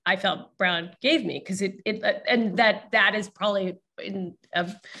that I felt Brown gave me, because and that is probably in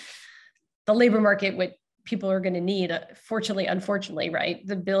the labor market people are going to need, fortunately, unfortunately, right?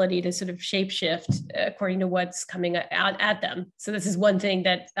 The ability to sort of shapeshift according to what's coming out at them. So this is one thing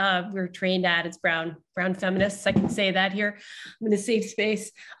that we're trained at as brown feminists. I can say that here. I'm in a safe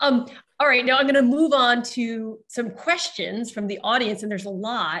space. All right, now I'm going to move on to some questions from the audience, and there's a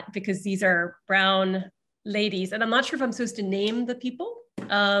lot because these are brown ladies, and I'm not sure if I'm supposed to name the people,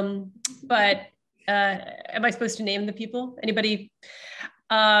 but am I supposed to name the people? Anybody?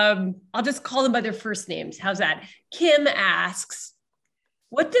 I'll just call them by their first names. How's that? Kim asks,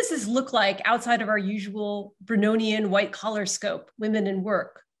 what does this look like outside of our usual Brunonian white collar scope, women in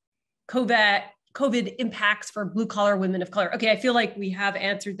work, COVID impacts for blue collar women of color? Okay, I feel like we have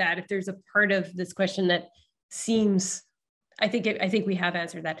answered that. If there's a part of this question that seems, I think we have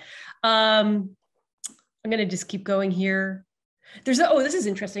answered that. I'm gonna just keep going here. This is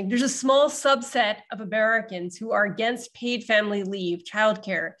interesting. There's a small subset of Americans who are against paid family leave,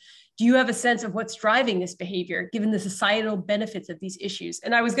 childcare. Do you have a sense of what's driving this behavior, given the societal benefits of these issues?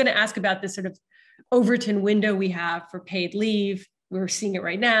 And I was going to ask about this sort of Overton window we have for paid leave. We're seeing it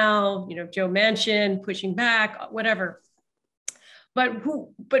right now, Joe Manchin pushing back, whatever. But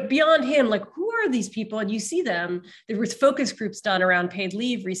beyond him, like, who are these people? And you see them. There was focus groups done around paid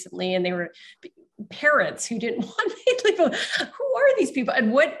leave recently, and they were parents who didn't want paid leave. Who are these people?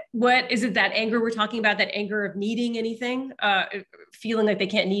 And what is it, that anger we're talking about, that anger of needing anything, feeling like they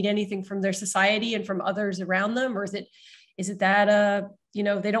can't need anything from their society and from others around them? Or is it that,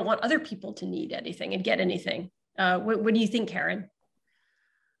 they don't want other people to need anything and get anything? What do you think, Karen?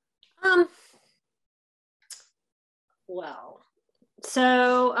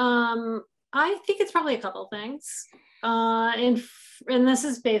 So I think it's probably a couple things. And this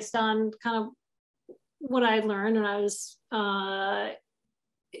is based on kind of what I learned when I was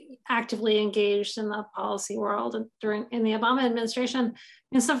actively engaged in the policy world in the Obama administration.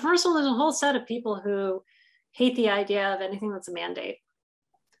 And so first of all, there's a whole set of people who hate the idea of anything that's a mandate.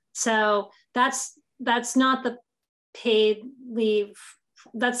 So that's not the paid leave,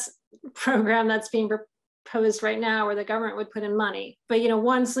 that's program that's being proposed right now where the government would put in money. But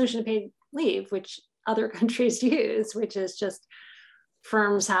one solution to paid leave, which other countries use, which is just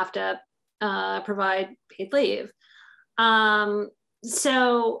firms have to provide paid leave.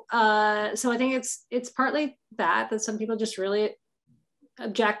 So I think it's partly that some people just really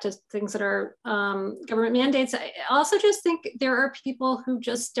object to things that are government mandates. I also just think there are people who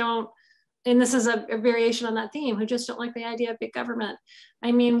just don't, and this is a variation on that theme, who just don't like the idea of big government.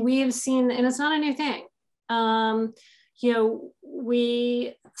 I mean, we've seen, and it's not a new thing.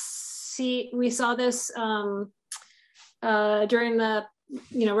 We saw this during the,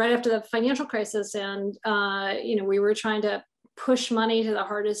 right after the financial crisis, and we were trying to push money to the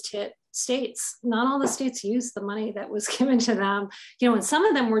hardest hit states. Not all the states used the money that was given to them, and some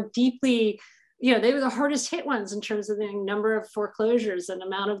of them were deeply, they were the hardest hit ones in terms of the number of foreclosures and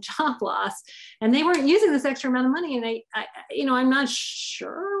amount of job loss, and they weren't using this extra amount of money. And I'm not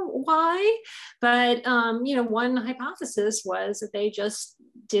sure why, but one hypothesis was that they just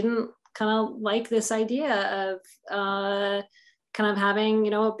didn't kind of like this idea of kind of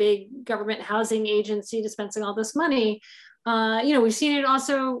having, a big government housing agency dispensing all this money. We've seen it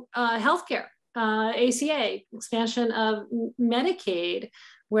also healthcare, ACA, expansion of Medicaid,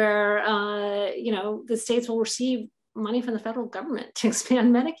 where, the states will receive money from the federal government to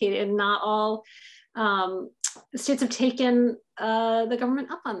expand Medicaid, and not all states have taken the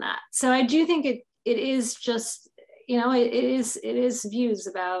government up on that. So I do think it is just, it is views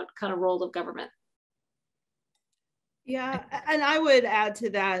about kind of role of government. Yeah, and I would add to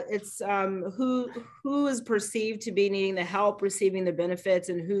that, it's who is perceived to be needing the help, receiving the benefits,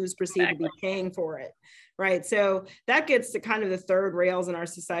 and who's perceived to be paying for it, right? So that gets to kind of the third rails in our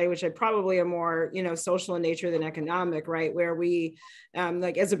society, which I probably are more, social in nature than economic, right? Where we,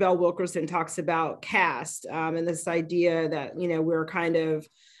 like Isabel Wilkerson talks about caste, and this idea that, we're kind of,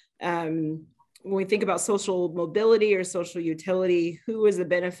 when we think about social mobility or social utility, who is the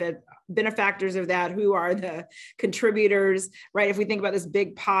benefactors of that? Who are the contributors, right? If we think about this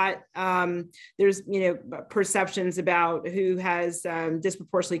big pot, there's, perceptions about who has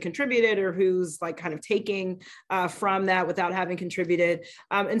disproportionately contributed, or who's like kind of taking from that without having contributed.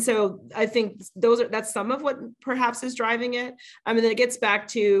 And so I think that's some of what perhaps is driving it. And then it gets back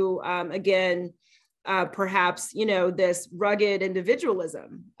to, again, perhaps, this rugged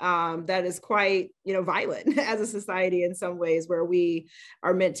individualism that is quite, violent as a society in some ways, where we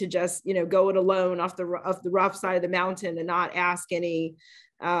are meant to just, go it alone off the rough side of the mountain and not ask any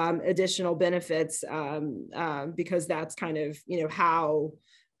additional benefits, because that's kind of, how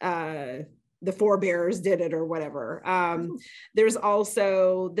the forebears did it or whatever. There's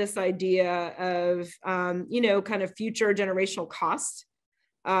also this idea of, kind of future generational cost.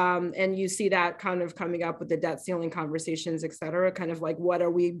 And you see that kind of coming up with the debt ceiling conversations, et cetera, kind of like, what are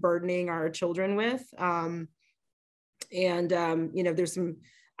we burdening our children with? There's some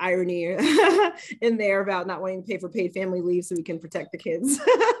irony in there about not wanting to pay for paid family leave so we can protect the kids.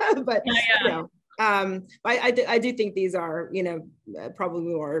 But, I do think these are, probably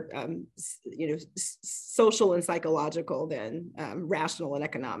more, social and psychological than rational and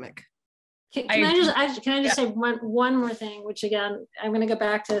economic. Can I just say one more thing, which again, I'm going to go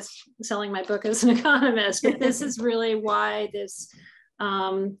back to selling my book as an economist, but this is really why this.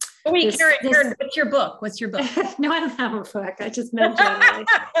 Karen, what's your book? What's your book? No, I don't have a book. I just meant generally.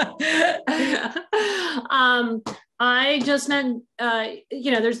 I just meant,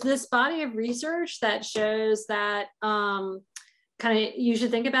 there's this body of research that shows that you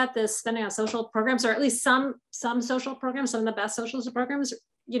should think about this spending on social programs, or at least some social programs, some of the best social programs,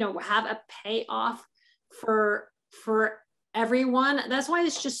 have a payoff for everyone. That's why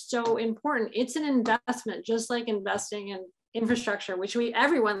it's just so important. It's an investment, just like investing in infrastructure, which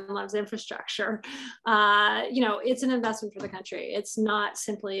everyone loves infrastructure. It's an investment for the country. It's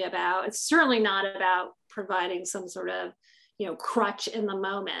certainly not about providing some sort of, crutch in the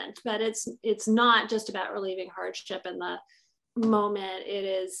moment, but it's not just about relieving hardship in the moment. It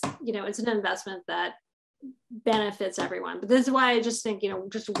is, it's an investment that benefits everyone. But this is why I just think,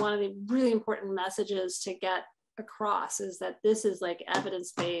 just one of the really important messages to get across is that this is like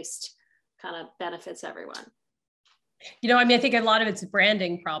evidence-based, kind of benefits everyone. I think a lot of it's a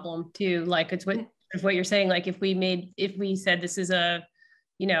branding problem too. Like it's what you're saying. Like if we said this is a,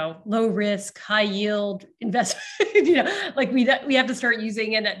 low risk, high yield investment, like we have to start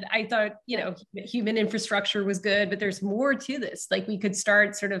using it. And I thought, human infrastructure was good, but there's more to this. Like we could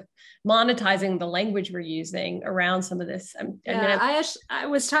start sort of monetizing the language we're using around some of this. I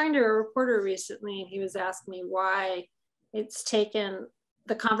was talking to a reporter recently, and he was asking me why it's taken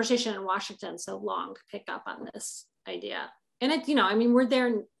the conversation in Washington so long to pick up on this idea. And we're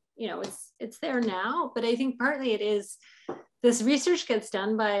there, it's there now, but I think partly it is, this research gets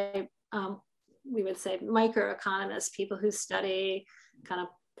done by, we would say, microeconomists, people who study kind of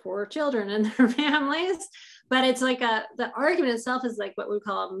poor children and their families. But it's like the argument itself is like what we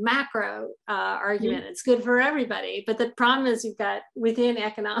call a macro argument. It's good for everybody. But the problem is within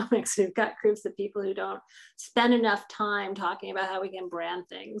economics, we've got groups of people who don't spend enough time talking about how we can brand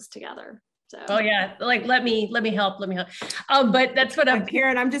things together. So. Oh yeah, like let me help. But that's what I'm.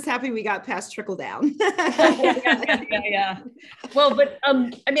 Karen, I'm just happy we got past trickle down. Yeah. Well, but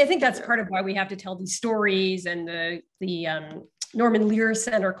I think that's part of why we have to tell these stories, and the Norman Lear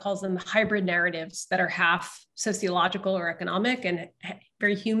Center calls them hybrid narratives that are half sociological or economic and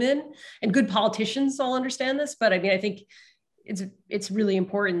very human. And good politicians all understand this, but I think it's really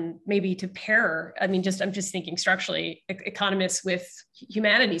important maybe to pair. I'm just thinking structurally, economists with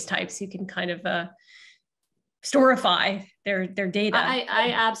humanities types who can kind of storify their data.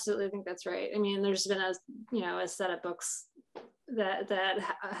 I absolutely think that's right. There's been a set of books that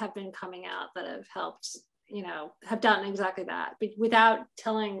have been coming out that have helped, have done exactly that, but without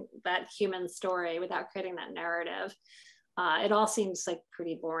telling that human story, without creating that narrative. It all seems like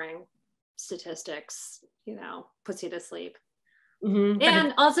pretty boring statistics, puts you to sleep. Mm-hmm.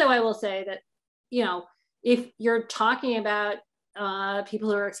 And also I will say that, if you're talking about people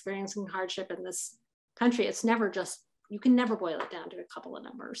who are experiencing hardship in this country, it's never just, you can never boil it down to a couple of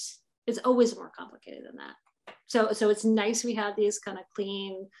numbers. It's always more complicated than that. So it's nice we have these kind of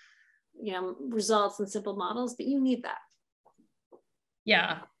clean, results and simple models, but you need that.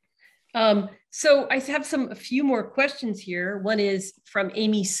 Yeah. So I have a few more questions here. One is from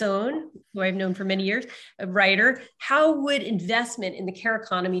Amy Sohn, who I've known for many years, a writer. How would investment in the care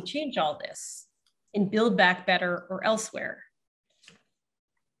economy change all this in Build Back Better or elsewhere?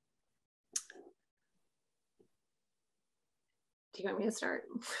 Do you want me to start?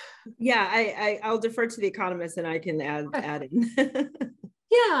 Yeah, I'll defer to the economist and I can add in.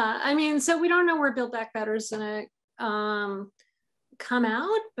 Yeah, so we don't know where Build Back Better is going to come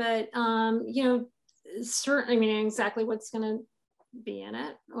out, but certainly, exactly what's going to be in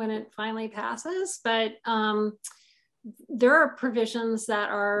it when it finally passes. But there are provisions that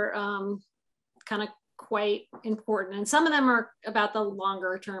are kind of quite important, and some of them are about the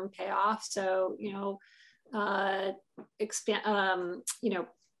longer term payoff. So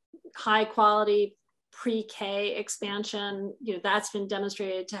high quality pre-K expansion, that's been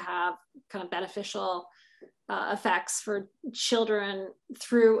demonstrated to have kind of beneficial effects for children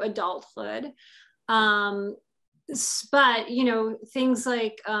through adulthood. But, things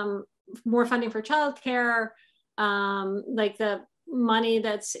like more funding for childcare, like the money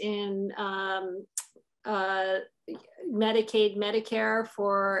that's in Medicaid, Medicare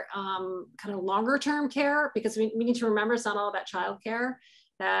for kind of longer term care, because we need to remember it's not all about childcare,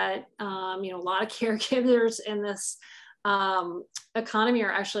 that you know, a lot of caregivers in this economy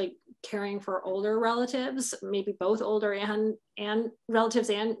are actually caring for older relatives, maybe both older and relatives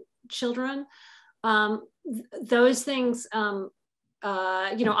and children. Those things, you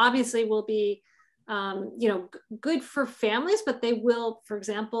know, obviously will be, you know, good for families, but they will, for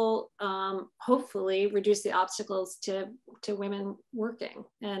example, hopefully reduce the obstacles to women working,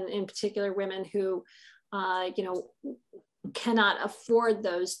 and in particular women who, you know, cannot afford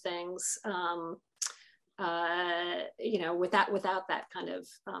those things, you know, without that kind of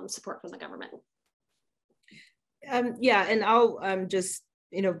support from the government. Yeah, and I'll just,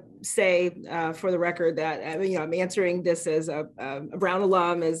 you know, say for the record that you know, I'm answering this as a Brown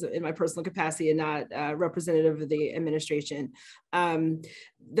alum, as in my personal capacity, and not representative of the administration.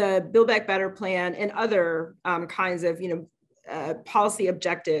 The Build Back Better plan and other kinds of, you know, policy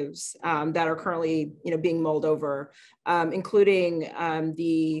objectives that are currently, you know, being mulled over, including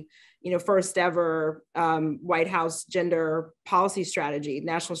the, you know, first ever White House gender policy strategy,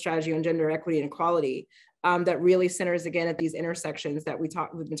 national strategy on gender equity and equality, that really centers again at these intersections that we've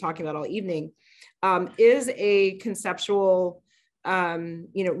been talking about all evening, is a conceptual,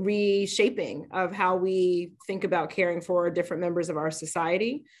 you know, reshaping of how we think about caring for different members of our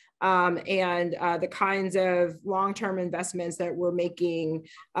society, and the kinds of long-term investments that we're making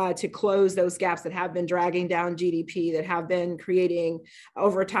to close those gaps that have been dragging down GDP, that have been creating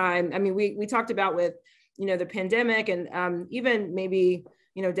over time. I mean, we talked about with, you know, the pandemic, and even maybe,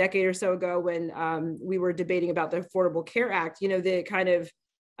 you know, a decade or so ago when we were debating about the Affordable Care Act, you know, the kind of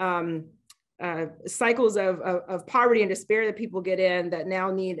cycles of poverty and despair that people get in that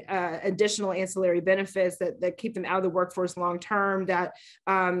now need additional ancillary benefits that keep them out of the workforce long term, that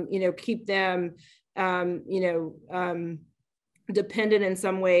you know, keep them you know, dependent in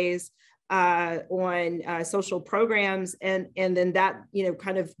some ways on social programs, and then that, you know,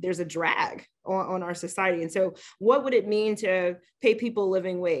 kind of there's a drag on our society. And so what would it mean to pay people a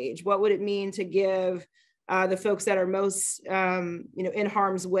living wage? What would it mean to give the folks that are most, you know, in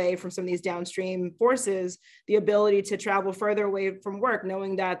harm's way from some of these downstream forces, the ability to travel further away from work,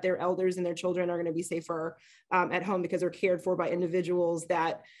 knowing that their elders and their children are going to be safer at home because they're cared for by individuals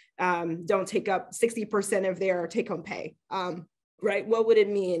that don't take up 60% of their take-home pay, right? What would it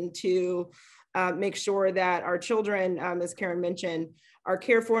mean to make sure that our children, as Karen mentioned, are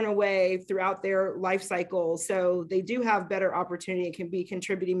cared for in a way throughout their life cycle, so they do have better opportunity and can be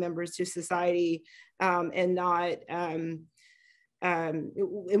contributing members to society, and not, and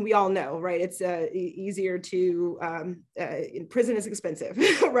we all know, right? It's easier to, prison is expensive,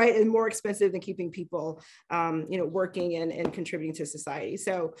 right? And more expensive than keeping people, you know, working and contributing to society.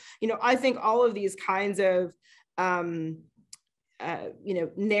 So, you know, I think all of these kinds of, you know,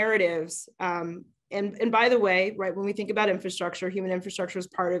 narratives, and by the way, right, when we think about infrastructure, human infrastructure is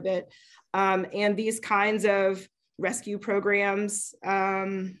part of it. And these kinds of rescue programs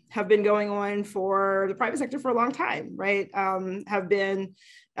have been going on for the private sector for a long time, right? Have been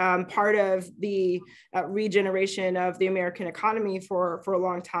part of the regeneration of the American economy for a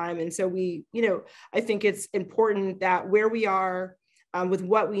long time. And so we, you know, I think it's important that where we are with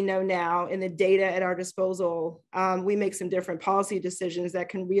what we know now and the data at our disposal, we make some different policy decisions that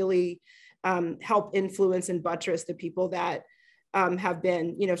can really help influence and buttress the people that have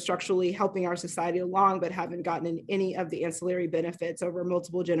been, you know, structurally helping our society along, but haven't gotten any of the ancillary benefits over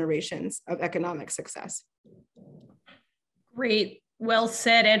multiple generations of economic success. Great. Well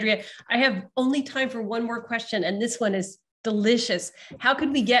said, Andrea. I have only time for one more question, and this one is delicious. How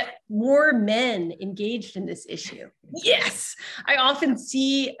could we get more men engaged in this issue? Yes, I often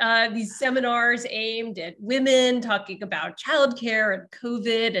see these seminars aimed at women talking about childcare and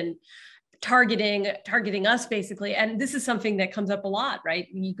COVID and targeting us basically. And this is something that comes up a lot, right?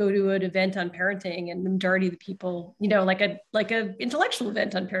 You go to an event on parenting and the majority of the people, you know, like a intellectual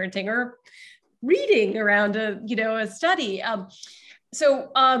event on parenting or reading around a study.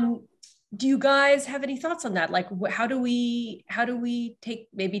 Do you guys have any thoughts on that? Like, how do we take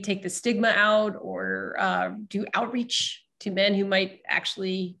the stigma out, or do outreach to men who might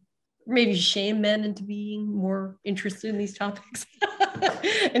actually maybe shame men into being more interested in these topics?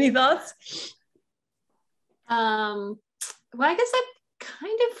 Any thoughts? Well, I guess I'm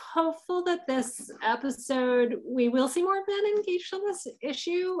kind of hopeful that this episode, we will see more men engaged on this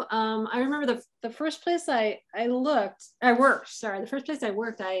issue. I remember the first place I worked,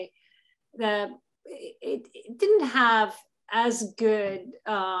 it didn't have as good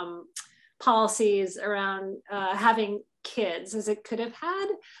policies around having kids as it could have had.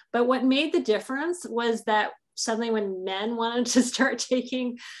 But what made the difference was that suddenly when men wanted to start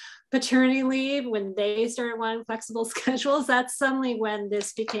taking paternity leave, when they started wanting flexible schedules, that's suddenly when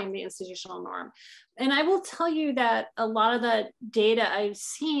this became the institutional norm. And I will tell you that a lot of the data I've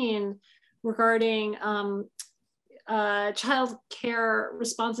seen regarding child care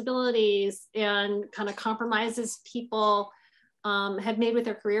responsibilities and kind of compromises people have made with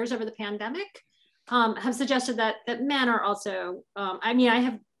their careers over the pandemic have suggested that men are also,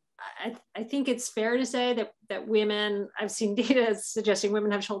 I think it's fair to say that women, I've seen data suggesting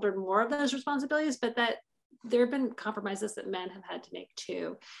women have shouldered more of those responsibilities, but that there have been compromises that men have had to make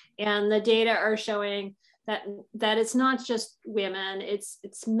too. And the data are showing that it's not just women, it's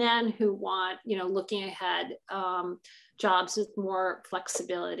men who want, looking ahead, jobs with more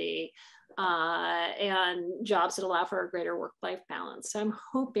flexibility and jobs that allow for a greater work-life balance. So I'm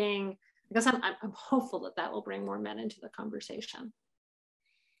hoping, I'm hopeful that will bring more men into the conversation.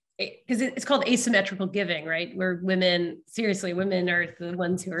 Because it's called asymmetrical giving, right? Where women are the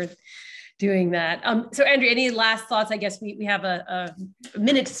ones who are doing that. So Andrea, any last thoughts? I guess we have a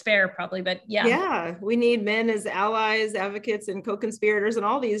minute to spare probably, but yeah. Yeah, we need men as allies, advocates, and co-conspirators in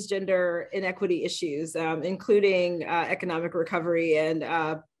all these gender inequity issues, including economic recovery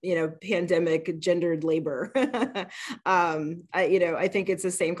and pandemic gendered labor. I think it's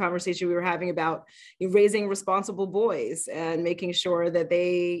the same conversation we were having about raising responsible boys and making sure that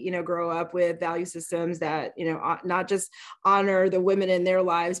they, grow up with value systems that, not just honor the women in their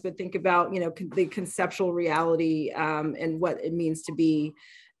lives, but think about, the conceptual reality and what it means to be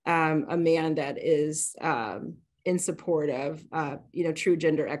a man that is in support of, true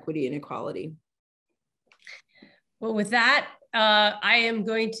gender equity and equality. Well, with that, I am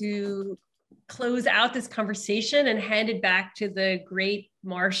going to close out this conversation and hand it back to the great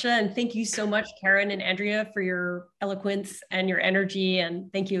Marcia. And thank you so much, Karen and Andrea, for your eloquence and your energy.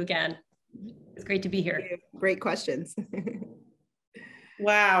 And thank you again. It's great to be here. Great questions.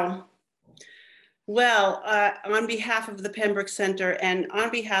 Wow. Well, on behalf of the Pembroke Center and on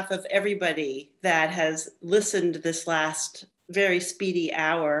behalf of everybody that has listened this last very speedy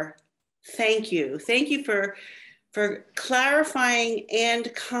hour, thank you. Thank you for clarifying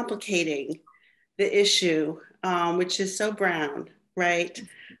and complicating the issue, which is so brown, right?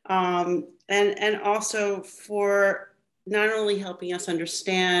 And also for not only helping us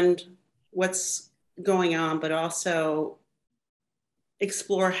understand what's going on, but also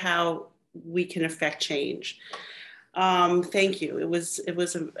explore how we can affect change. Thank you. It was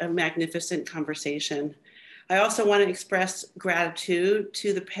a magnificent conversation. I also want to express gratitude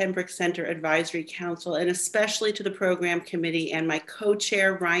to the Pembroke Center Advisory Council and especially to the program committee and my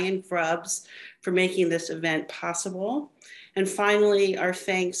co-chair, Ryan Grubbs, for making this event possible. And finally, our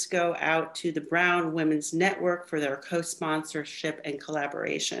thanks go out to the Brown Women's Network for their co-sponsorship and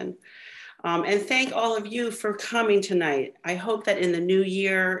collaboration. And thank all of you for coming tonight. I hope that in the new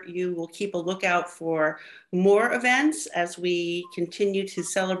year, you will keep a lookout for more events as we continue to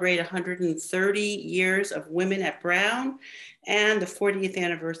celebrate 130 years of women at Brown and the 40th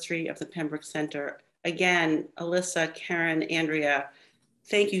anniversary of the Pembroke Center. Again, Alissa, Karen, Andrea,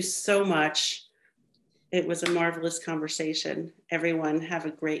 thank you so much. It was a marvelous conversation. Everyone have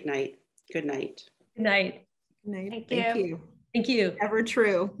a great night. Good night. Good night. Good night. Thank you. Thank you. Ever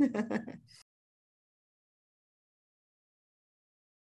true.